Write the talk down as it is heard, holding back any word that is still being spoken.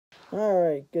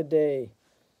Alright, good day.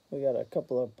 We got a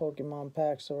couple of Pokemon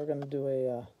packs, so we're going to do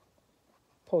a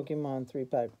Pokemon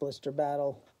 3-pack blister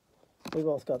battle. We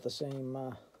both got the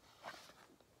same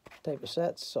type of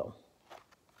sets, so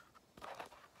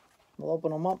we'll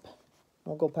open them up.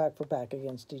 We'll go pack for pack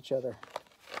against each other.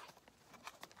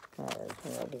 Alright,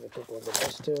 I'll give you a quick look at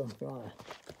this too. If you're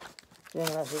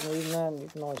interested in reading that, you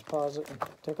can always pause it and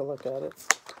take a look at it.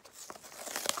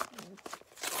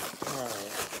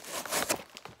 Alright.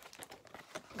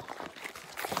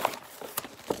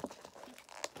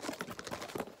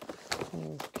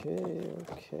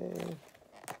 Okay.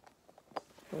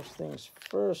 First things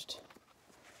first.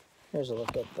 Here's a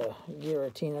look at the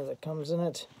Giratina that comes in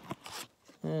it.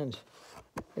 And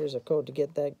here's a code to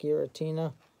get that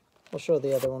Giratina. We'll show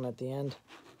the other one at the end.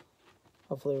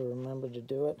 Hopefully we remember to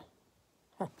do it.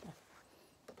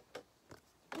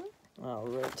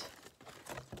 Alright.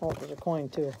 Oh, there's a coin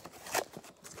too.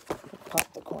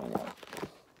 Pop the coin out.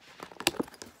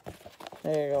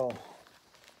 There you go.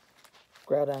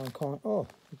 Groudon coin. Oh,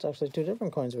 it's actually two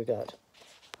different coins we got.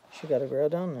 She got a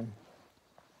Groudon,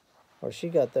 or she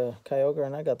got the Kyogre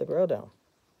and I got the Groudon.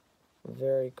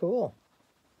 Very cool.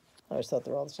 I always thought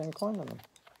they were all the same coin on them.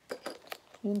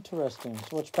 Interesting.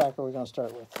 So which pack are we going to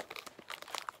start with?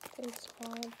 Fates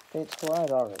Collide. Fates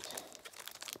Collide, alright.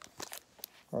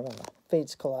 We're going to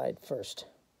Fates Collide first.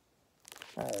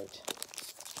 Alright.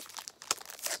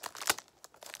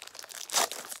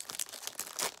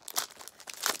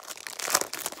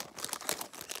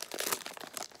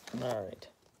 Alright.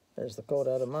 There's the code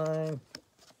out of mine.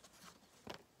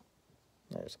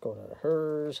 There's the code out of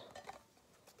hers.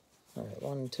 Alright,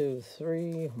 1, 2,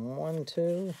 3, 1,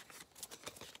 2.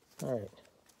 Alright.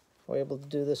 Are we able to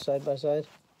do this side by side?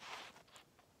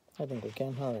 I think we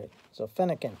can. Alright. So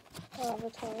Fennekin.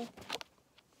 Avatar.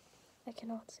 I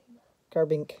cannot see that.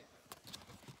 Carbink.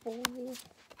 Holy.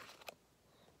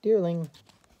 Deerling.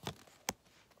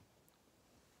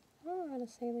 I don't know how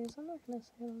to say these. I'm not going to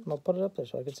say them. I'll put it up there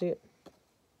so I can see it.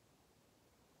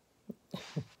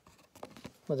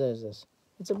 What is this?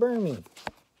 It's a Burmy.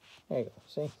 There you go.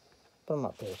 See? Put them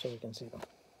up there so we can see them.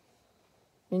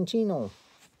 Minchino.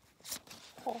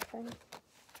 Coffin.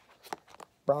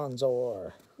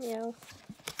 Bronzor. Yeah.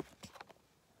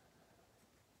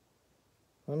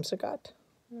 Whimsicott.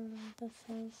 I don't know what this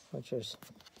says. What's yours?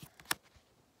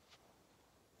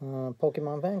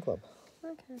 Pokemon Fan Club.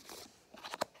 Okay.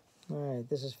 Alright,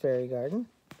 this is Fairy Garden.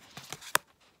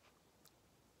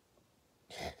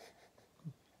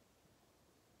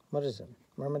 What is it?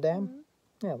 Wormadam?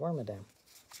 Yeah, Wormadam.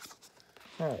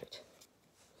 Alright.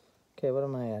 Okay, what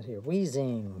am I at here?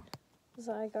 Weezing.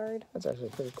 Zygarde. That's actually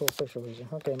a pretty cool picture of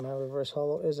Weezing. Okay, my reverse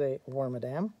holo is a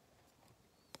Wormadam.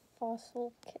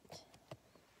 Fossil Kit.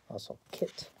 Also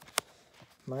Kit.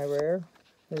 My rare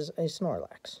is a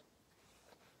Snorlax.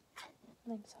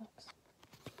 Mine sucks.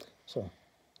 So,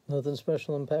 nothing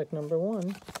special in pack number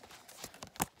 1.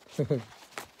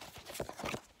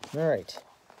 Alright.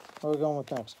 What are we going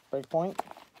with next? Breakpoint?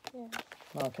 Yeah.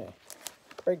 Okay.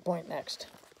 Breakpoint next.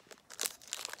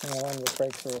 And we'll end with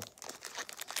breakthrough.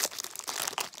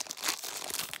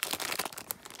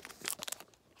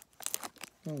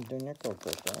 Doing your code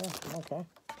first there. Okay.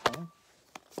 Fine.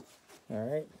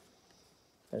 Alright.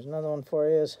 There's another one for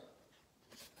you.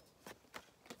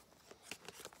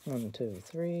 1, 2,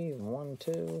 3. 1,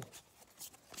 2.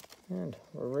 And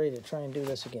we're ready to try and do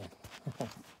this again.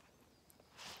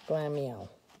 Glameow.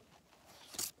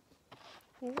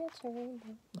 Maybe it's a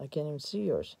rainbow. I can't even see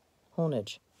yours.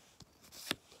 Honedge.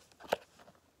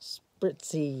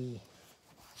 Spritzy.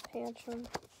 Tantrum.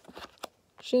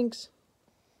 Shinx.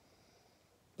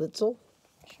 Blitzel.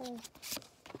 Sure.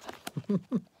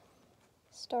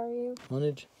 Staryu.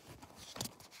 Honedge.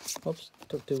 Oops,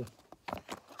 took 2.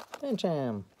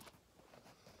 Pancham.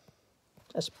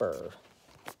 Esper.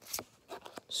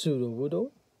 Sudowoodo.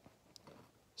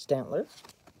 Stantler.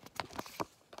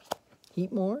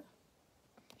 Heatmore.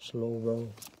 Slowbro.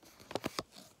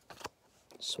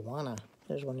 Swanna.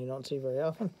 There's one you don't see very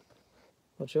often.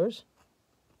 What's yours?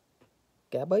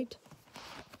 Gabite.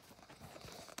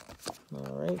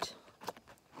 Alright.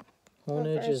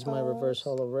 Honedge is my reverse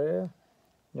holo rare.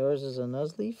 Yours is a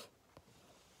Nuzleaf.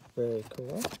 Very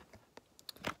cool.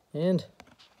 And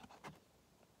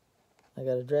I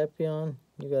got a Drapion.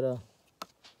 You got a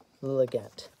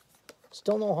Lilligant.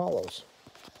 Still no holos.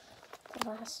 The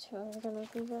last two are going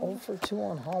to be good. 0 for 2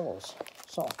 on holos.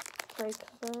 So,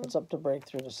 Breakthrough. it's up to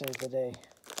breakthrough to save the day.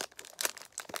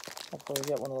 Hopefully we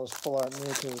get one of those full art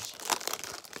Mewtwo's.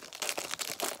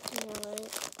 Alright.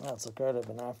 That's the card I've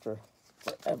been after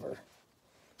forever.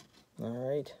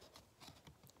 Alright.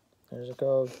 There's a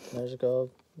code. There's a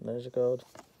code. There's a code.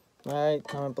 Alright,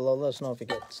 comment below. Let us know if you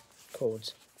get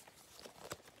codes.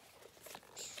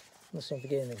 Let us know if you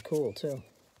get anything cool, too.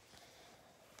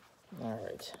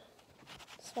 Alright.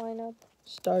 Swine up.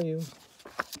 Star you.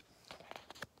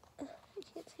 I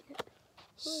can't see it. What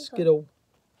is that? Skittle.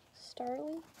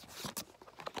 Starly?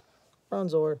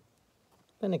 Bronzor.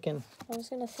 Finnegan. I was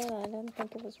gonna say that. I didn't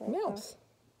think it was right there. Meowth.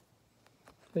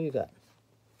 Who you got?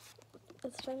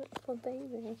 It's right for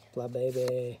baby. Fly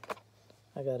baby.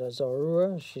 I got a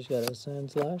Zorua. She's got a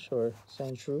Sandslash or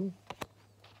Sandshrew.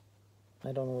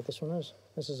 I don't know what this one is.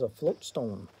 This is a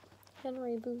Floatstone.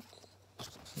 Henry Boots.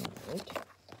 Alright.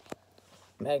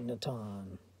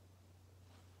 Magneton.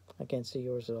 I can't see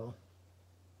yours at all.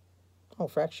 Oh,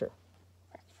 Fracture.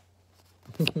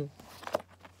 I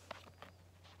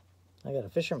got a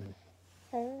Fisherman.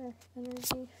 Fire.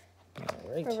 Energy.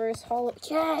 Alright. Reverse Hollow.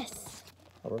 Yes!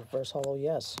 A Reverse Hollow,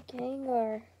 yes.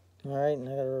 Gengar. Alright, and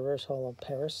I got a Reverse Hollow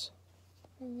Paris.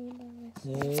 I need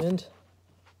this. And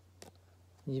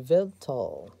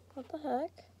Yveltal. What the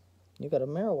heck? You got a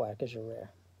Marowak as your rare.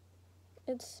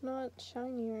 It's not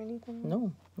shiny or anything.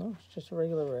 No, it's just a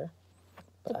regular rare.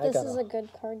 But I this got is a good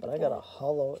card to But I get. got a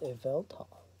Hollow Yveltal.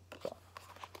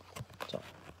 So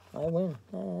I win.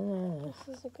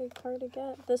 This is a good card to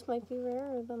get. This might be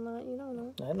rarer than that. You don't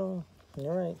know. I don't know.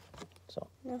 You're right. So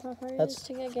You know how hard it That's- is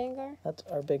to get Gengar? that's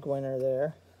our big winner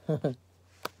there. Oh,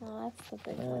 that's the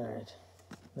big winner. Alright.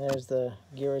 There's the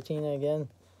Giratina again.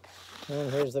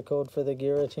 And here's the code for the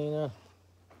Giratina.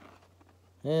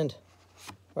 And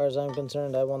as far as I'm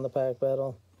concerned, I won the pack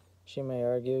battle. She may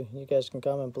argue. You guys can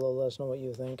comment below, let us know what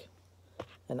you think.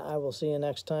 And I will see you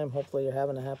next time. Hopefully you're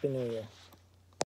having a happy new year.